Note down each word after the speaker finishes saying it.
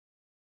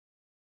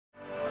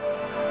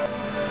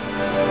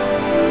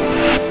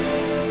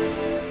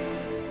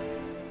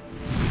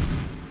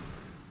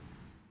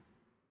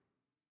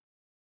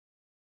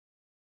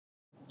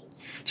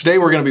Today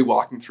we're going to be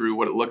walking through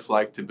what it looks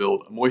like to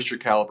build a moisture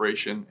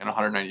calibration in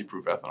 190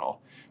 proof ethanol.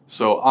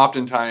 So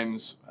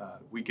oftentimes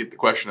we get the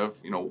question of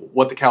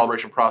what the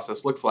calibration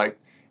process looks like,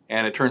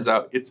 and it turns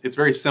out it's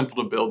very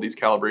simple to build these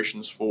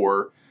calibrations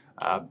for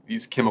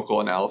these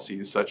chemical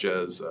analyses such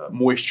as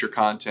moisture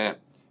content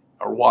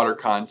or water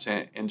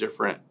content in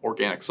different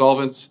organic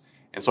solvents.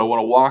 And so I want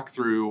to walk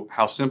through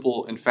how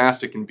simple and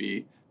fast it can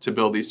be to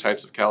build these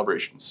types of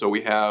calibrations. So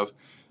we have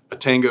a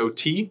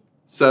TANGO-T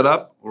set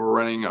up. We're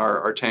running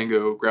our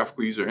Tango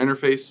graphical user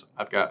interface.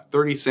 I've got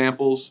 30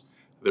 samples.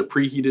 They're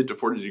preheated to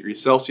 40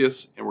 degrees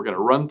Celsius, and we're going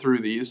to run through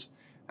these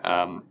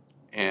and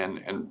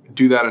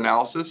do that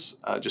analysis,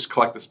 just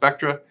collect the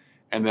spectra,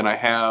 and then I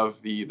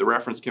have the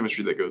reference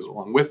chemistry that goes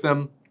along with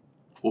them.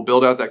 We'll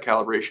build out that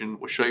calibration.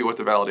 We'll show you what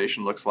the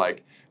validation looks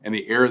like and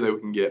the error that we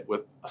can get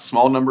with a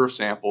small number of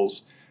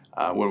samples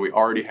when we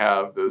already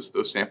have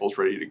those samples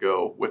ready to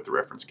go with the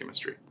reference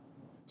chemistry.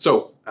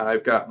 So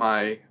I've got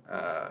my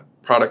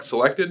product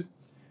selected,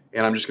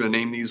 and I'm just going to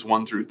name these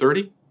 1 through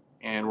 30,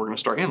 and we're going to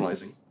start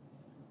analyzing.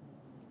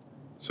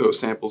 So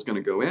sample's going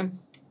to go in.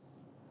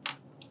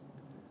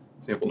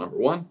 Sample number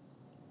 1.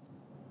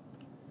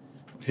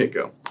 Hit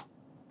go.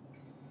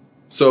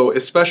 So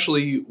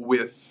especially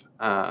with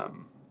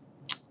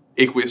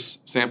aqueous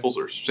samples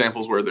or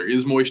samples where there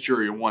is moisture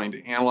or you're wanting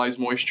to analyze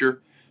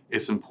moisture,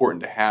 it's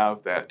important to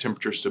have that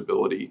temperature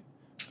stability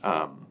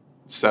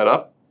set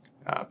up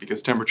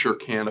because temperature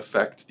can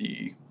affect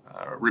the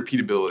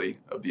repeatability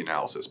of the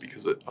analysis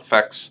because it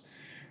affects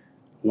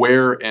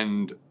where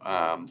and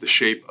the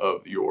shape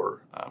of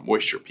your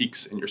moisture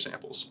peaks in your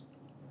samples.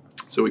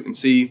 So we can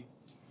see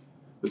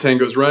the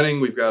Tango's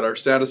running. We've got our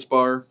status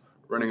bar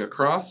running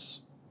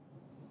across.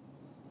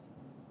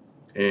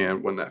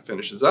 And when that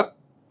finishes up,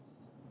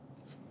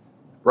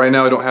 right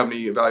now I don't have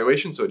any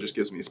evaluation, so it just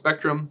gives me a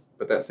spectrum,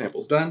 but that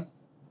sample's done.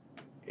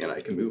 And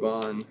I can move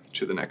on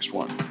to the next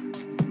one.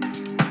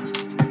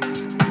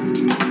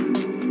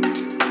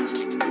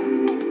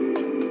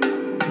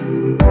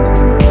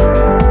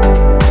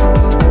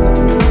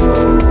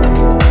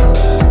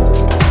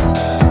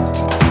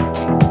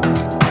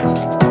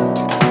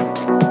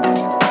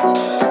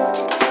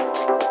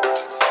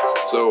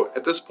 So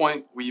at this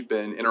point, we've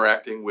been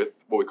interacting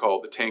with what we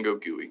call the Tango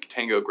GUI,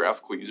 Tango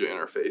Graphical User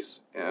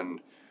Interface.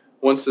 And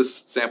once this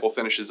sample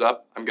finishes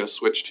up, I'm going to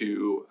switch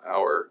to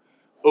our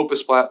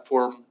OPUS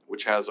platform,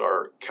 which has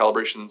our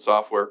calibration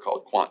software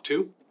called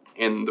Quant2.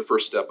 And the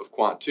first step of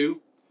Quant2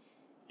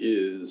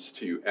 is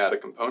to add a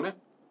component,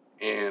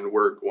 and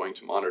we're going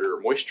to monitor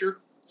moisture.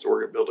 So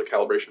we're going to build a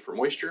calibration for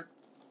moisture.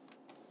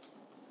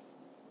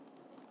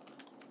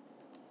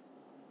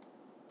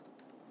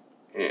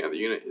 And the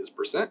unit is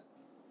 %.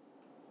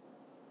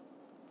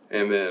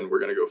 And then we're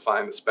going to go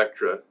find the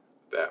spectra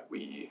that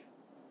we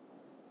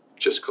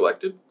just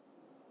collected.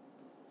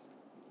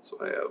 So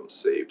I have them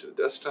saved to the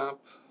desktop.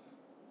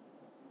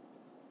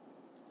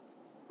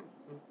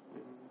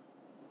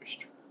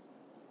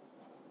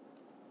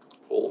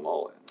 Pull them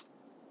all in.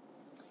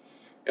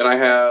 And I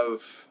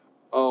have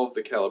all of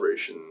the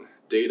calibration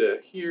data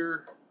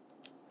here.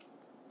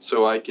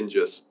 So I can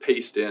just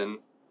paste in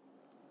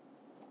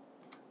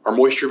our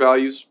moisture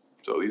values.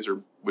 So these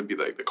would be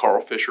like the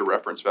Carl Fisher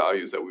reference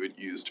values that we would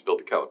use to build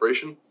the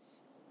calibration.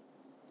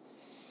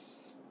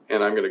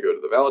 And I'm going to go to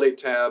the Validate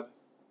tab.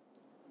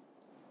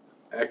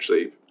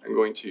 Actually, I'm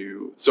going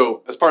to,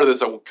 so as part of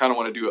this, I kind of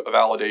want to do a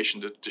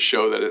validation to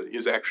show that it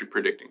is actually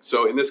predicting.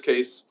 So in this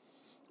case,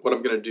 what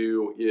I'm going to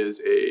do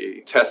is a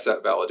test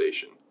set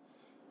validation.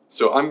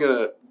 So I'm going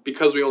to,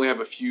 because we only have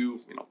a few,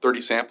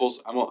 30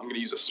 samples, I'm going to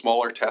use a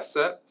smaller test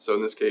set. So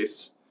in this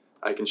case,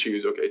 I can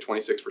choose, okay,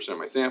 26% of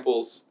my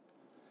samples,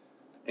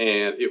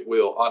 and it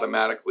will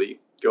automatically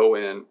go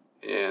in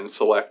and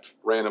select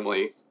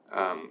randomly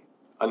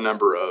a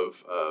number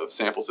of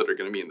samples that are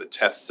going to be in the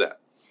test set.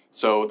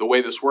 So the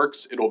way this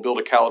works, it'll build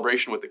a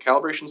calibration with the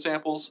calibration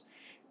samples,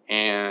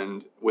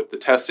 and with the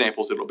test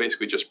samples, it'll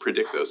basically just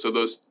predict those. So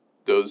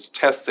those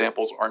test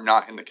samples are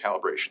not in the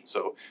calibration.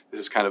 So this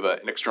is kind of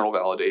an external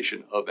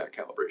validation of that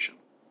calibration.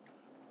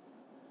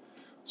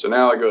 So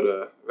now I go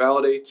to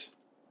Validate.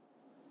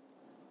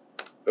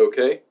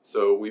 Okay,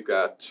 so we've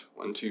got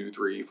 1, 2,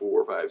 3,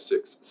 4, 5,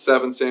 6,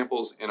 7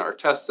 samples in our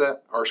test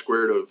set,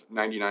 R² of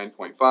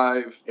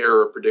 99.5,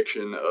 error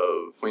prediction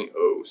of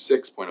 0.06,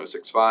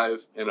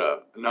 0.065, and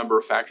a number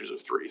of factors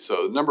of 3.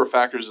 So the number of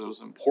factors is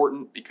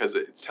important because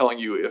it's telling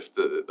you if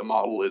the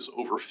model is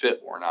overfit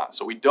or not.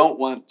 So we don't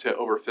want to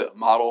overfit a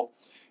model,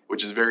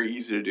 which is very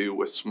easy to do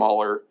with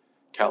smaller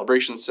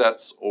calibration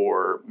sets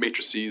or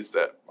matrices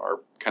that are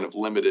kind of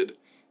limited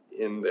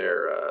in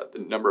their the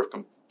number of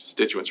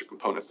constituents or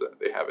components that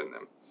they have in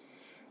them.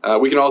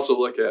 We can also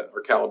look at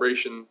our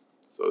calibration.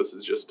 So this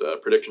is just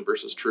prediction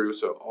versus true,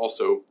 so it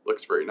also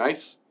looks very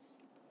nice.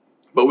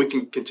 But we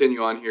can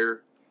continue on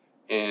here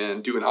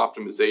and do an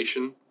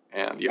optimization.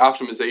 And the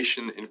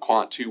optimization in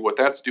Quant2, what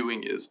that's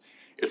doing is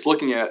it's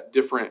looking at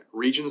different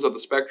regions of the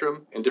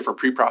spectrum and different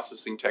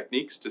pre-processing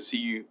techniques to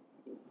see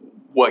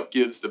what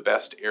gives the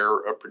best error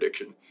of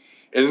prediction.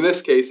 And in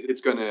this case,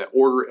 it's going to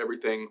order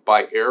everything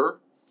by error.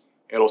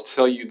 It'll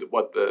tell you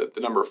what the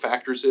number of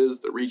factors is,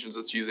 the regions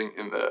it's using,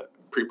 and the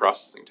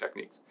pre-processing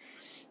techniques.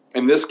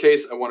 In this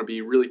case, I want to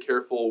be really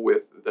careful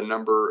with the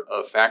number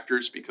of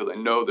factors because I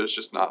know there's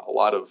just not a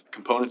lot of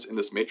components in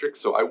this matrix,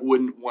 so I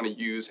wouldn't want to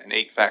use an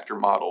 8-factor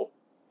model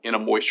in a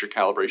moisture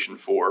calibration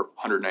for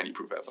 190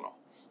 proof ethanol.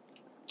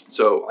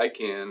 So I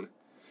can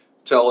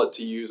tell it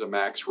to use a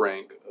max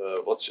rank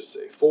of, let's just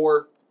say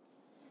 4,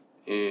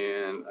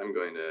 and I'm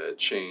going to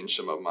change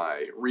some of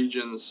my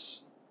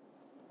regions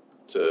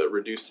to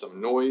reduce some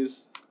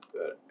noise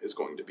that is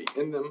going to be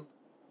in them,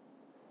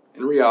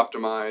 and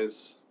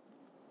re-optimize.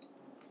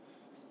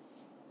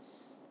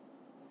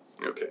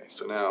 Okay,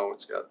 so now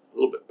it's got a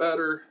little bit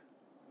better.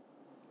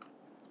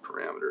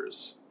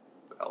 Parameters,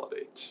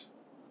 validate,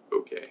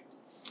 okay.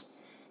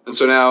 And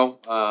so now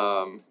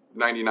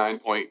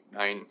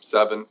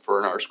 99.97 for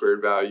an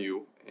R-squared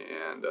value,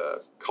 and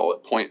call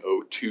it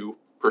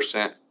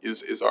 0.02%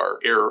 is our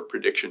error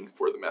prediction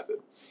for the method.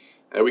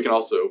 And we can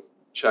also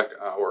check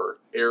our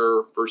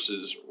error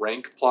versus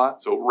rank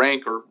plot. So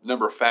rank, or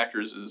number of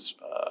factors, is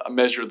a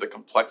measure of the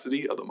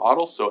complexity of the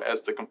model. So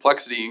as the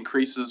complexity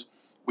increases,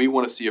 we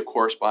want to see a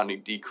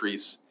corresponding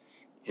decrease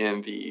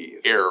in the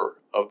error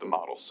of the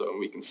model. So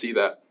we can see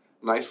that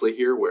nicely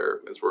here,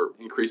 where as we're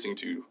increasing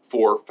to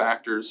 4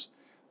 factors,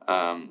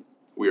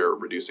 we are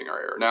reducing our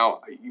error.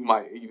 Now, you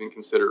might even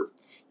consider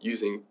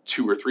using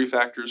 2 or 3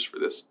 factors for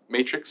this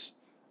matrix,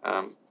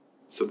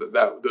 so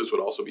that those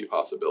would also be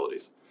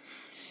possibilities.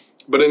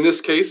 But in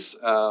this case,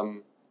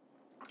 our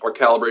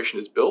calibration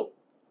is built,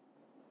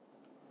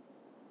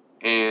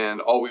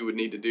 and all we would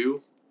need to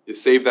do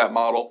is save that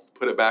model,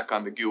 put it back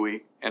on the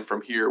GUI, and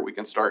from here we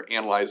can start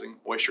analyzing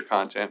moisture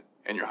content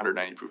in your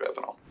 190 proof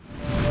ethanol.